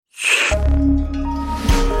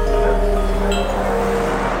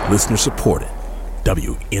Listener supported.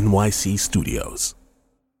 WNYC Studios.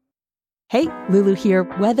 Hey, Lulu here.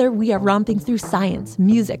 Whether we are romping through science,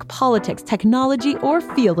 music, politics, technology, or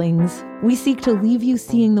feelings, we seek to leave you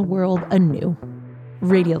seeing the world anew.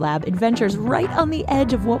 Radiolab adventures right on the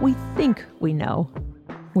edge of what we think we know,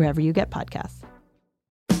 wherever you get podcasts.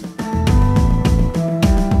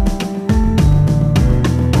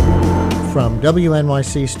 From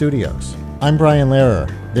WNYC Studios, I'm Brian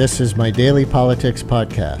Lehrer. This is my daily politics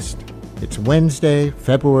podcast. It's Wednesday,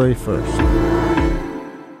 February 1st.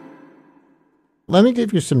 Let me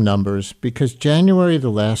give you some numbers because January the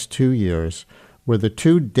last 2 years were the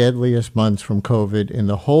two deadliest months from COVID in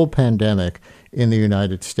the whole pandemic in the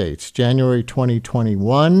United States. January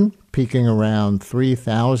 2021 peaking around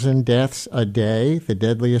 3,000 deaths a day, the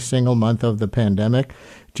deadliest single month of the pandemic.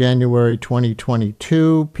 January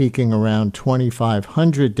 2022 peaking around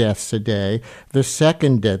 2,500 deaths a day, the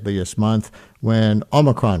second deadliest month when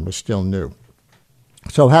Omicron was still new.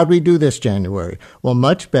 So how'd we do this January? Well,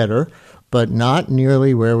 much better, but not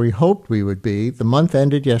nearly where we hoped we would be. The month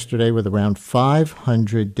ended yesterday with around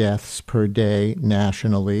 500 deaths per day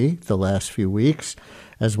nationally the last few weeks,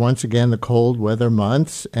 as once again the cold weather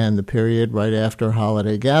months and the period right after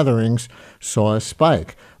holiday gatherings saw a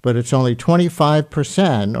spike. But it's only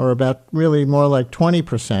 25%, or about really more like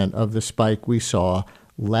 20% of the spike we saw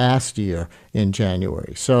last year in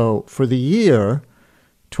January. So for the year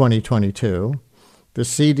 2022, the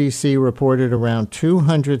CDC reported around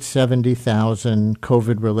 270,000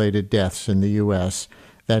 COVID-related deaths in the U.S.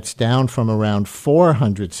 That's down from around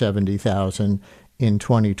 470,000 in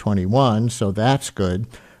 2021, so that's good.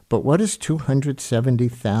 But what does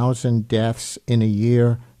 270,000 deaths in a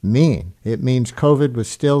year mean? It means COVID was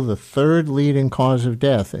still the third leading cause of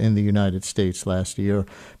death in the United States last year,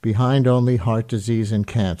 behind only heart disease and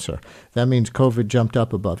cancer. That means COVID jumped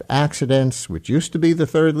up above accidents, which used to be the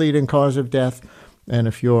third leading cause of death. And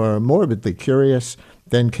if you're morbidly curious,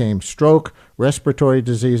 then came stroke, respiratory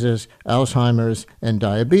diseases, Alzheimer's, and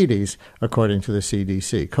diabetes, according to the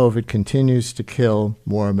CDC. COVID continues to kill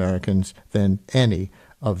more Americans than any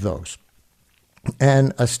of those.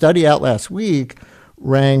 And a study out last week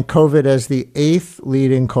ranked COVID as the 8th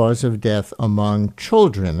leading cause of death among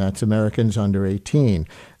children. That's Americans under 18.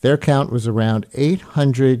 Their count was around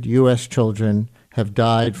 800 U.S. children have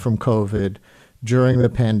died from COVID during the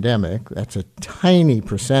pandemic. That's a tiny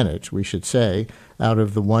percentage, we should say, out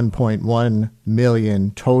of the 1.1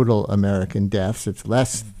 million total American deaths. It's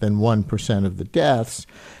less than 1% of the deaths,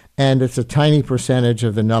 and it's a tiny percentage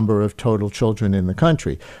of the number of total children in the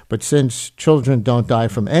country. But since children don't die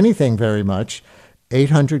from anything very much,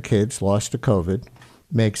 800 kids lost to COVID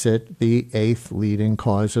makes it the 8th leading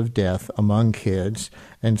cause of death among kids,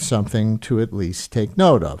 and something to at least take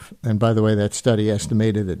note of. And by the way, that study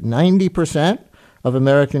estimated that 90% of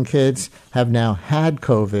American kids have now had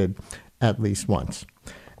COVID at least once.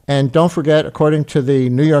 And don't forget, according to the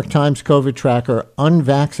New York Times COVID tracker,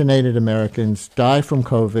 unvaccinated Americans die from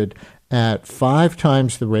COVID at 5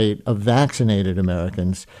 times the rate of vaccinated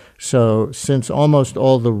Americans. So since almost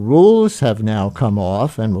all the rules have now come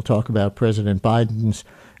off, and we'll talk about President Biden's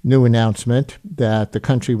new announcement that the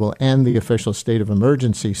country will end the official state of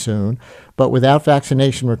emergency soon, but without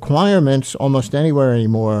vaccination requirements almost anywhere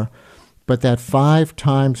anymore, but that 5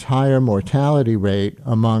 times higher mortality rate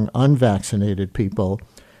among unvaccinated people.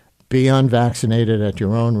 Be unvaccinated at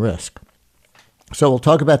your own risk. So we'll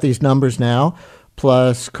talk about these numbers now,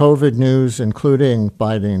 plus COVID news, including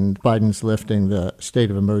Biden's lifting the state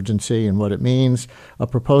of emergency and what it means, a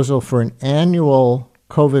proposal for an annual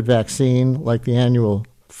COVID vaccine like the annual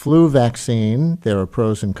flu vaccine. There are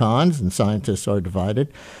pros and cons, and scientists are divided,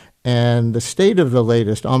 and the state of the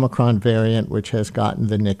latest Omicron variant, which has gotten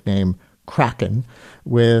the nickname Kraken,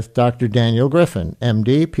 with Dr. Daniel Griffin,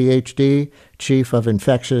 MD, PhD, Chief of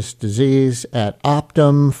Infectious Disease at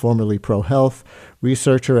Optum, formerly ProHealth,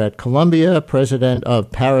 researcher at Columbia, president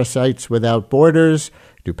of Parasites Without Borders.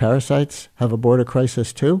 Do parasites have a border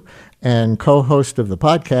crisis too? And co-host of the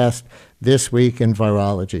podcast, This Week in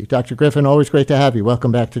Virology. Dr. Griffin, always great to have you.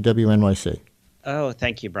 Welcome back to WNYC. Oh,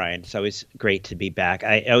 thank you, Brian. It's always great to be back.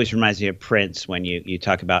 It always reminds me of Prince when you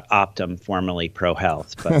talk about Optum, formerly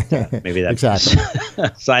ProHealth, but maybe that's exactly.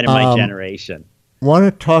 A sign of my generation. Want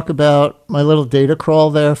to talk about my little data crawl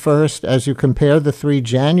there first? As you compare the 3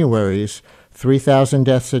 Januaries, 3,000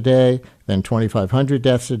 deaths a day, then 2,500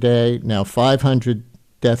 deaths a day, now 500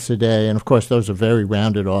 deaths a day, and of course those are very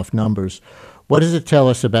rounded off numbers. What does it tell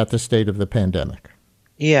us about the state of the pandemic?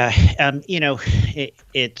 Yeah,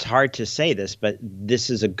 it's hard to say this, but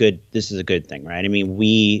this is a good thing, right? I mean,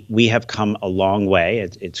 we have come a long way.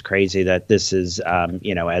 It's crazy that this is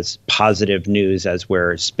as positive news as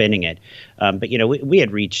we're spinning it. But we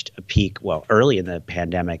had reached a peak early in the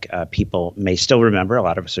pandemic. People may still remember. A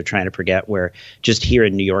lot of us are trying to forget where just here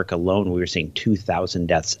in New York alone, we were seeing 2,000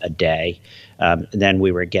 deaths a day. Then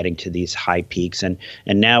we were getting to these high peaks, and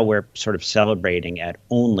now we're sort of celebrating at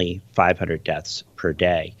only 500 deaths per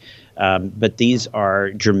day. But these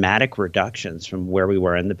are dramatic reductions from where we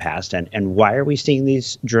were in the past. And why are we seeing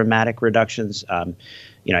these dramatic reductions? I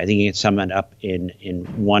think you can sum it up in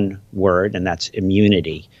one word, and that's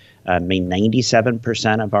immunity.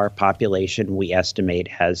 97% of our population, we estimate,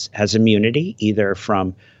 has immunity, either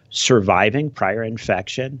from surviving prior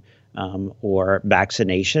infection, or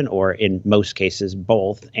vaccination, or in most cases,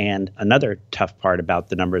 both. And another tough part about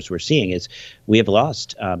the numbers we're seeing is we have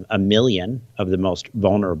lost 1 million of the most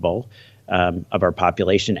vulnerable of our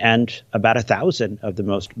population, and about 1,000 of the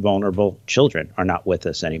most vulnerable children are not with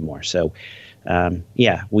us anymore. So,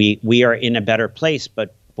 we are in a better place,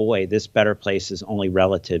 but boy, this better place is only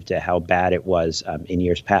relative to how bad it was in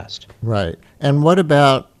years past. Right. And what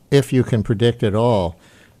about, if you can predict at all,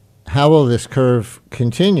 how will this curve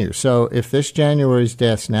continue? So if this January's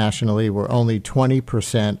deaths nationally were only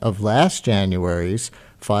 20% of last January's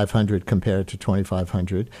 500 compared to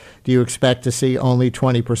 2,500, do you expect to see only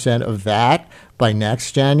 20% of that by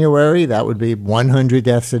next January? That would be 100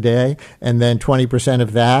 deaths a day. And then 20%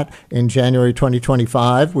 of that in January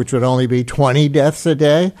 2025, which would only be 20 deaths a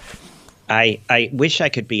day? I wish I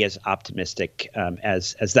could be as optimistic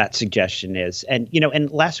as that suggestion is. And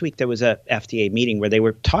last week there was a FDA meeting where they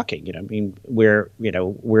were talking. We're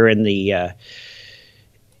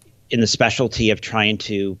in the specialty of trying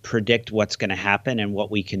to predict what's going to happen and what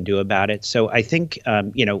we can do about it. So I think,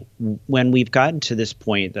 when we've gotten to this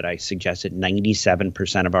point that I suggested,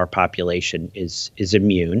 97% of our population is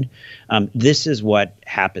immune. This is what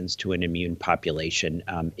happens to an immune population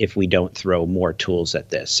if we don't throw more tools at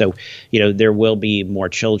this. So, there will be more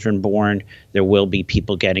children born. There will be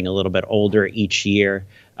people getting a little bit older each year.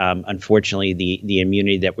 Unfortunately, the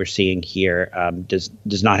immunity that we're seeing here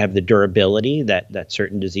does not have the durability that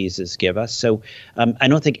certain diseases give us. So I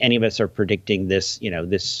don't think any of us are predicting this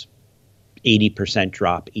 80%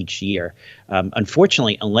 drop each year.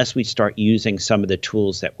 Unfortunately, unless we start using some of the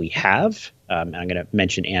tools that we have, I'm going to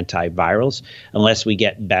mention antivirals, unless we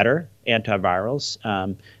get better antivirals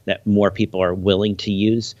that more people are willing to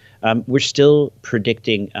use, we're still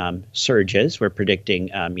predicting surges. We're predicting,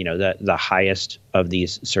 the highest of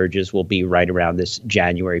these surges will be right around this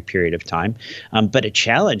January period of time. But a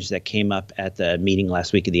challenge that came up at the meeting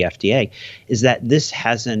last week of the FDA is that this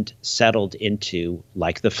hasn't settled into,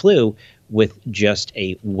 like the flu, with just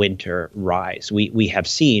a winter rise. We have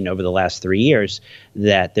seen over the last 3 years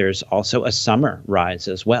that there's also a summer rise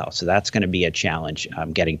as well. So that's going to be a challenge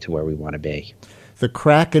getting to where we want to be. The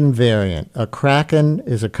Kraken variant. A Kraken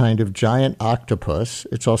is a kind of giant octopus.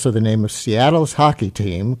 It's also the name of Seattle's hockey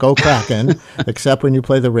team. Go Kraken, except when you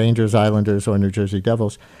play the Rangers, Islanders, or New Jersey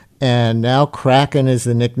Devils. And now Kraken is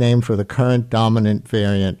the nickname for the current dominant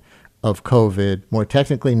variant of COVID, more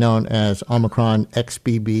technically known as Omicron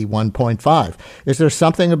XBB 1.5. Is there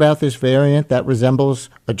something about this variant that resembles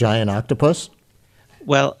a giant octopus?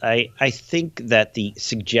 Well, I think that the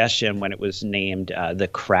suggestion when it was named the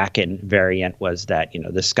Kraken variant was that,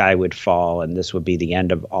 the sky would fall and this would be the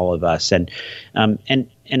end of all of us. And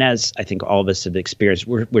as I think all of us have experienced,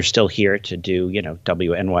 we're still here to do,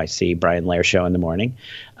 WNYC, Brian Lehrer show in the morning.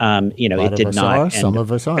 It did not. Some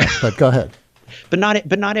of us aren't, but go ahead. But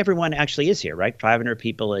not everyone actually is here, right? 500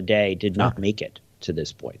 people a day did not make it to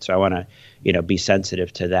this point. So I want to, be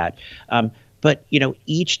sensitive to that. But,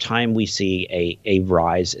 each time we see a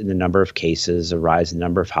rise in the number of cases, a rise in the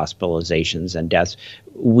number of hospitalizations and deaths,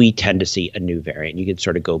 we tend to see a new variant. You can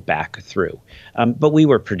sort of go back through. But we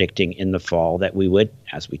were predicting in the fall that we would,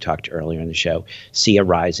 as we talked earlier in the show, see a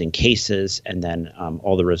rise in cases and then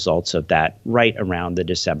all the results of that right around the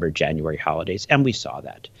December, January holidays. And we saw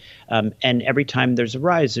that. And every time there's a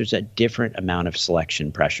rise, there's a different amount of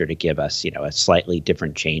selection pressure to give us, a slightly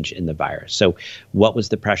different change in the virus. So what was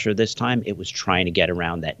the pressure this time? It was trying to get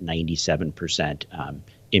around that 97%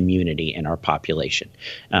 immunity in our population.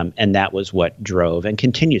 And that was what drove and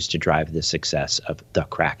continues to drive the success of the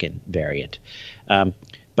Kraken variant.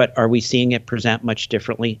 But are we seeing it present much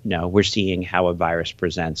differently? No, we're seeing how a virus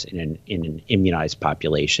presents in an immunized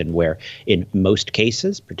population where in most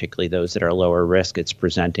cases, particularly those that are lower risk, it's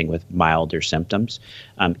presenting with milder symptoms.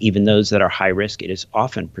 Even those that are high risk, it is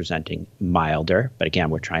often presenting milder. But again,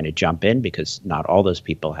 we're trying to jump in because not all those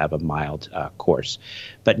people have a mild course.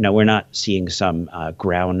 But no, we're not seeing some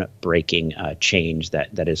groundbreaking change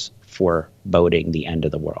that is foreboding the end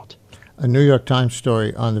of the world. A New York Times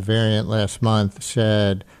story on the variant last month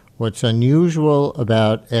said, what's unusual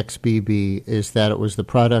about XBB is that it was the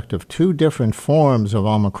product of two different forms of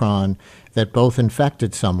Omicron that both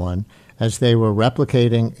infected someone. As they were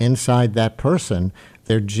replicating inside that person,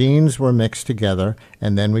 their genes were mixed together,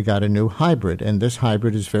 and then we got a new hybrid. And this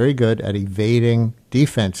hybrid is very good at evading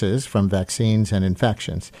defenses from vaccines and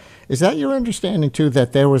infections. Is that your understanding, too,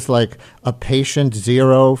 that there was like a patient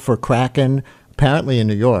zero for Kraken, apparently in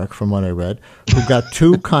New York, from what I read, who got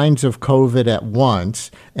two kinds of COVID at once,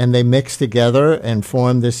 and they mixed together and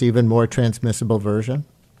formed this even more transmissible version?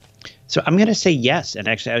 So I'm going to say yes. And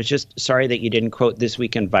actually, I was just sorry that you didn't quote This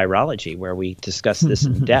Week in Virology, where we discussed this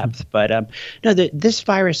in depth. But no, this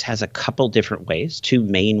virus has a couple different ways, two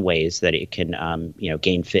main ways that it can,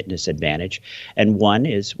 gain fitness advantage. And one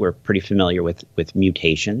is we're pretty familiar with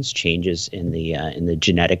mutations, changes in the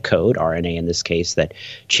genetic code, RNA in this case, that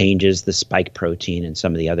changes the spike protein and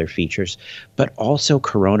some of the other features. But also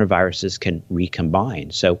coronaviruses can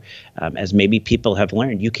recombine. So as maybe people have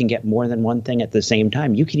learned, you can get more than one thing at the same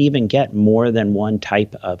time. You can even get more than one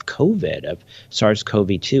type of COVID, of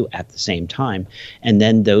SARS-CoV-2 at the same time. And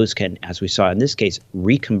then those can, as we saw in this case,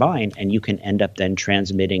 recombine, and you can end up then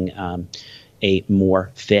transmitting a more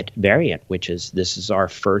fit variant, this is our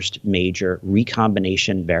first major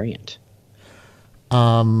recombination variant.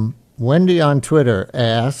 Wendy on Twitter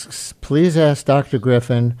asks, please ask Dr.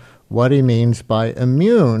 Griffin what he means by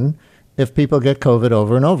immune if people get COVID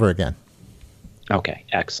over and over again. Okay,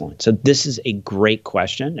 excellent. So this is a great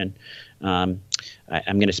question, and I'm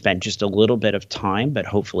going to spend just a little bit of time, but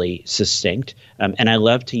hopefully succinct. And I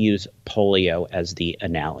love to use polio as the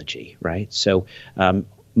analogy, right? So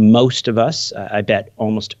most of us, I bet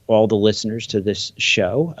almost all the listeners to this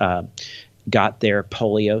show, got their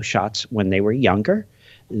polio shots when they were younger.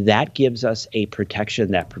 That gives us a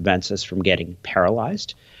protection that prevents us from getting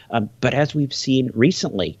paralyzed. But as we've seen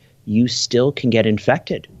recently, you still can get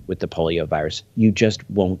infected with the polio virus. You just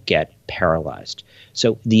won't get paralyzed.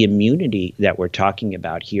 So the immunity that we're talking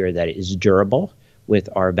about here that is durable with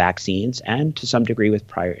our vaccines and to some degree with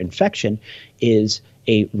prior infection is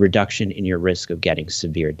a reduction in your risk of getting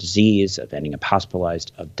severe disease, of ending up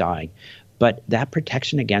hospitalized, of dying. But that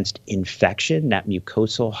protection against infection, that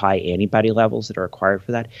mucosal high antibody levels that are required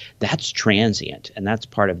for that, that's transient. And that's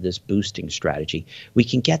part of this boosting strategy. We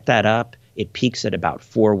can get that up. It peaks at about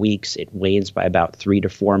 4 weeks. It wanes by about 3 to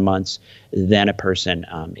 4 months. Then a person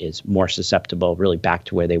is more susceptible, really back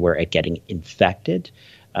to where they were at getting infected.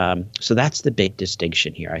 So that's the big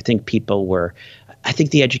distinction here. I think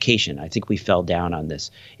the education, I think we fell down on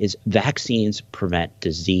this, is vaccines prevent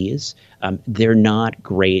disease. They're not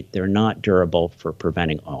great. They're not durable for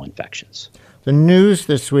preventing all infections. The news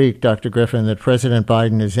this week, Dr. Griffin, that President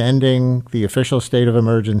Biden is ending the official state of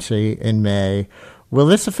emergency in May. Will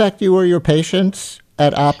this affect you or your patients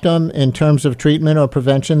at Optum in terms of treatment or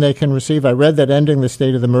prevention they can receive? I read that ending the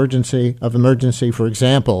state of emergency, for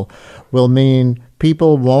example, will mean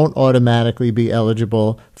people won't automatically be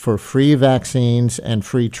eligible for free vaccines and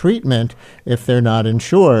free treatment if they're not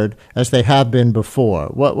insured, as they have been before.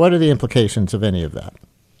 What are the implications of any of that?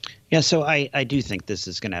 Yeah, so I do think this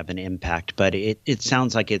is going to have an impact, but it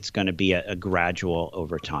sounds like it's going to be a gradual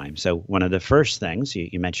over time. So one of the first things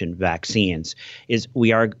you mentioned vaccines is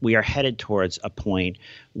we are headed towards a point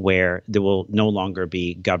where there will no longer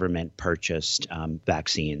be government purchased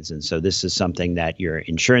vaccines. And so this is something that your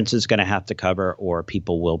insurance is going to have to cover, or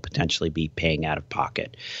people will potentially be paying out of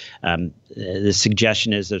pocket. The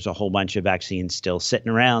suggestion is there's a whole bunch of vaccines still sitting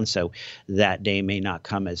around, so that day may not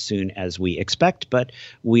come as soon as we expect, but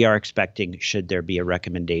we are expecting, should there be a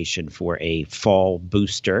recommendation for a fall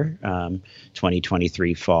booster,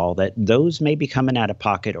 2023 fall, that those may be coming out of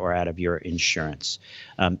pocket or out of your insurance.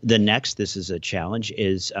 The next, this is a challenge,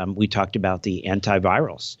 is we talked about the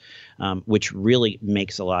antivirals, which really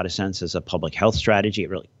makes a lot of sense as a public health strategy. It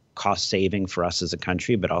really cost saving for us as a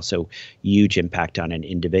country, but also huge impact on an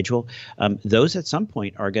individual. Those at some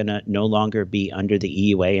point are going to no longer be under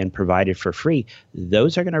the EUA and provided for free.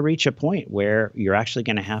 Those are going to reach a point where you're actually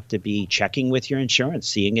going to have to be checking with your insurance,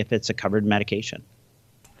 seeing if it's a covered medication.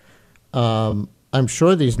 I'm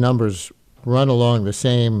sure these numbers run along the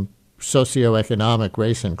same socioeconomic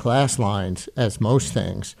race and class lines as most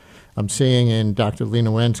things. I'm seeing in Dr.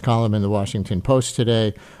 Leana Wen's column in the Washington Post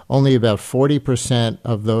today, only about 40%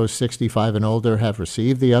 of those 65 and older have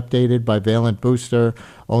received the updated bivalent booster.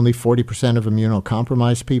 Only 40% of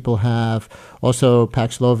immunocompromised people have. Also,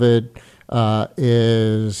 Paxlovid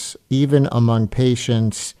is, even among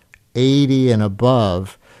patients 80 and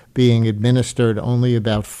above, being administered only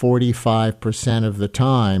about 45% of the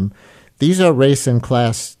time. These are race and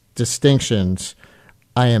class distinctions,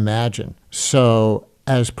 I imagine. So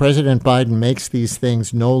as President Biden makes these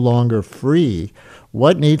things no longer free,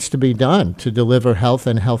 what needs to be done to deliver health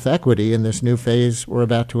and health equity in this new phase we're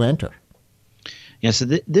about to enter? Yeah, so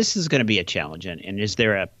this is going to be a challenge. And is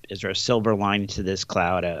there a silver lining to this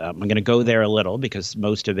cloud? I'm going to go there a little because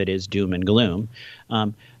most of it is doom and gloom.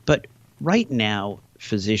 But right now,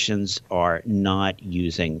 physicians are not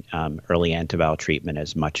using early antiviral treatment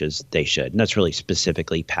as much as they should. And that's really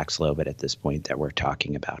specifically Paxlovid at this point that we're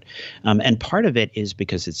talking about. And part of it is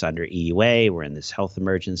because it's under EUA. We're in this health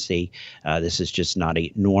emergency. This is just not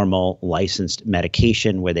a normal licensed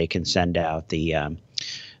medication where they can send out the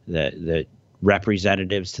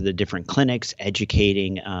representatives to the different clinics,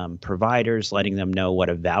 educating providers, letting them know what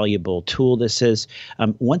a valuable tool this is.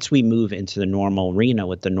 Once we move into the normal arena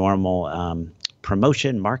with the normal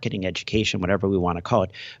promotion, marketing, education, whatever we want to call it,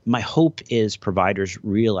 my hope is providers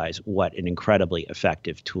realize what an incredibly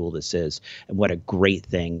effective tool this is and what a great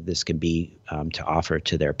thing this can be to offer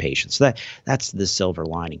to their patients. So that's the silver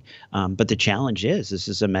lining. But the challenge is this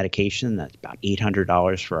is a medication that's about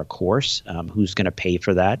 $800 for a course. Who's going to pay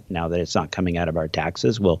for that now that it's not coming out of our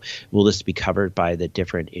taxes? Will this be covered by the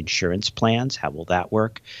different insurance plans? How will that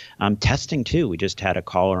work? Testing too. We just had a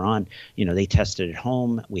caller on. They tested at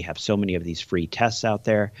home. We have so many of these free tests out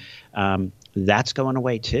there. That's going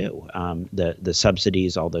away too. The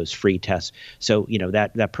subsidies, all those free tests. So,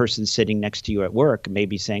 that person sitting next to you at work may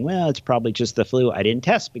be saying, well, it's probably just the flu. I didn't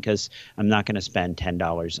test because I'm not going to spend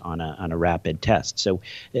 $10 on a rapid test. So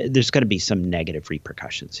there's going to be some negative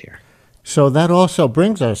repercussions here. So that also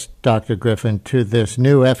brings us, Dr. Griffin, to this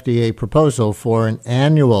new FDA proposal for an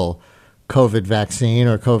annual COVID vaccine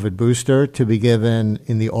or COVID booster to be given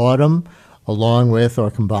in the autumn, along with or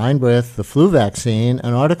combined with the flu vaccine.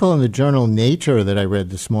 An article in the journal Nature that I read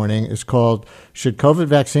this morning is called, "Should COVID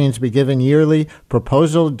Vaccines Be Given Yearly?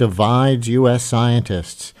 Proposal Divides U.S.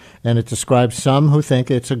 Scientists." And it describes some who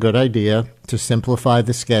think it's a good idea to simplify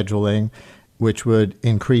the scheduling, which would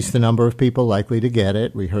increase the number of people likely to get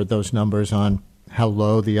it. We heard those numbers on how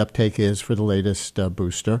low the uptake is for the latest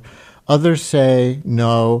booster. Others say,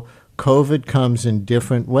 no, COVID comes in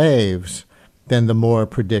different waves than the more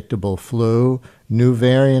predictable flu. New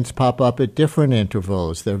variants pop up at different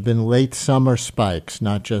intervals. There have been late summer spikes,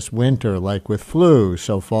 not just winter, like with flu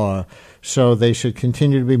so far. So they should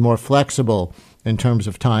continue to be more flexible in terms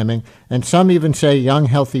of timing. And some even say young,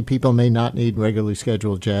 healthy people may not need regularly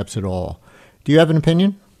scheduled jabs at all. Do you have an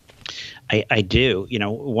opinion? I do.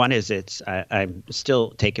 One is I'm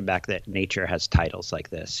still taken back that Nature has titles like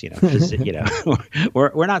this.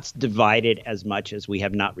 We're not divided as much as we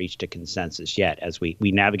have not reached a consensus yet as we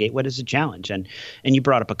navigate what is a challenge. And you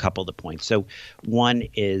brought up a couple of the points. So one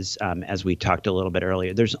is, as we talked a little bit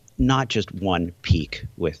earlier, there's not just one peak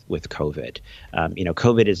with COVID.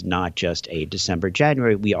 COVID is not just a December,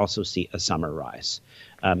 January. We also see a summer rise.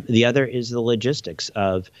 The other is the logistics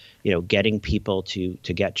of, getting people to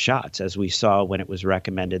get shots. As we saw when it was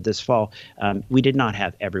recommended this fall, we did not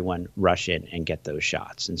have everyone rush in and get those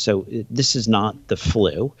shots. And so this is not the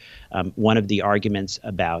flu. One of the arguments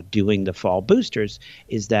about doing the fall boosters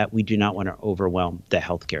is that we do not want to overwhelm the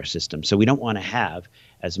healthcare system. So we don't want to have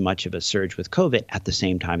as much of a surge with COVID at the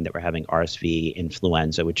same time that we're having RSV,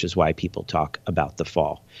 influenza, which is why people talk about the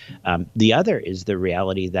fall. The other is the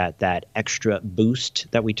reality that extra boost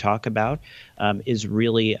that we talk about is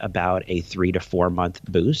really about a 3 to 4 month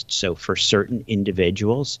boost. So for certain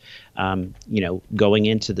individuals, going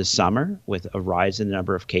into the summer with a rise in the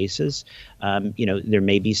number of cases, there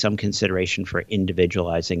may be some consideration for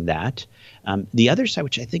individualizing that. The other side,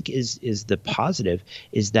 which I think is the positive,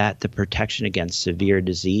 is that the protection against severe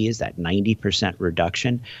disease, that 90%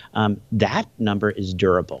 reduction, that number is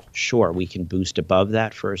durable. Sure, we can boost above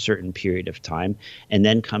that for a certain period of time. And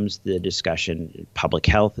then comes the discussion, public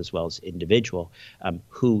health as well as individual,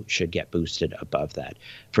 who should get boosted above that.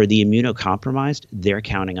 For the immunocompromised, they're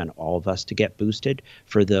counting on all all of us to get boosted.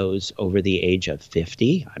 For those over the age of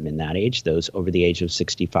 50, I'm in that age, those over the age of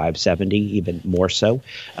 65, 70, even more so,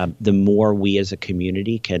 the more we as a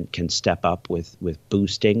community can step up with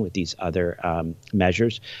boosting, with these other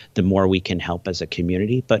measures, the more we can help as a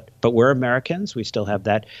community. But we're Americans. We still have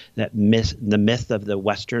that myth, the myth of the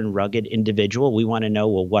Western rugged individual. We want to know,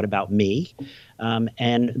 well, what about me?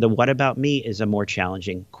 And the what about me is a more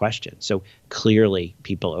challenging question. So clearly,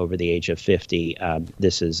 people over the age of 50,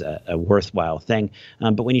 this is a worthwhile thing.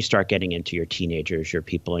 But when you start getting into your teenagers, your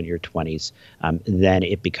people in your 20s, then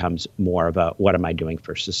it becomes more of a what am I doing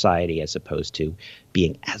for society as opposed to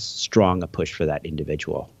being as strong a push for that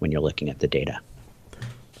individual when you're looking at the data.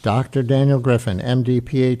 Dr. Daniel Griffin, MD,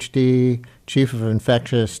 PhD, Chief of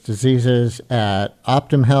Infectious Diseases at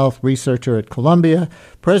Optum Health, researcher at Columbia,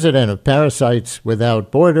 president of Parasites Without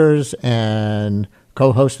Borders, and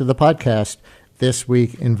co-host of the podcast This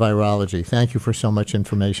Week in Virology. Thank you for so much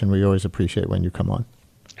information. We always appreciate when you come on.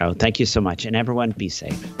 Oh, thank you so much. And everyone, be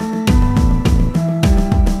safe.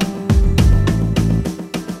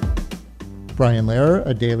 Brian Lehrer,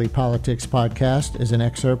 a daily politics podcast, is an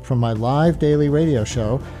excerpt from my live daily radio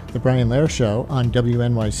show, The Brian Lehrer Show, on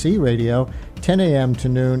WNYC Radio, 10 a.m. to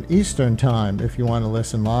noon Eastern Time, if you want to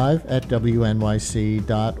listen live at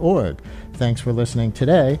wnyc.org. Thanks for listening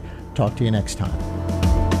today. Talk to you next time.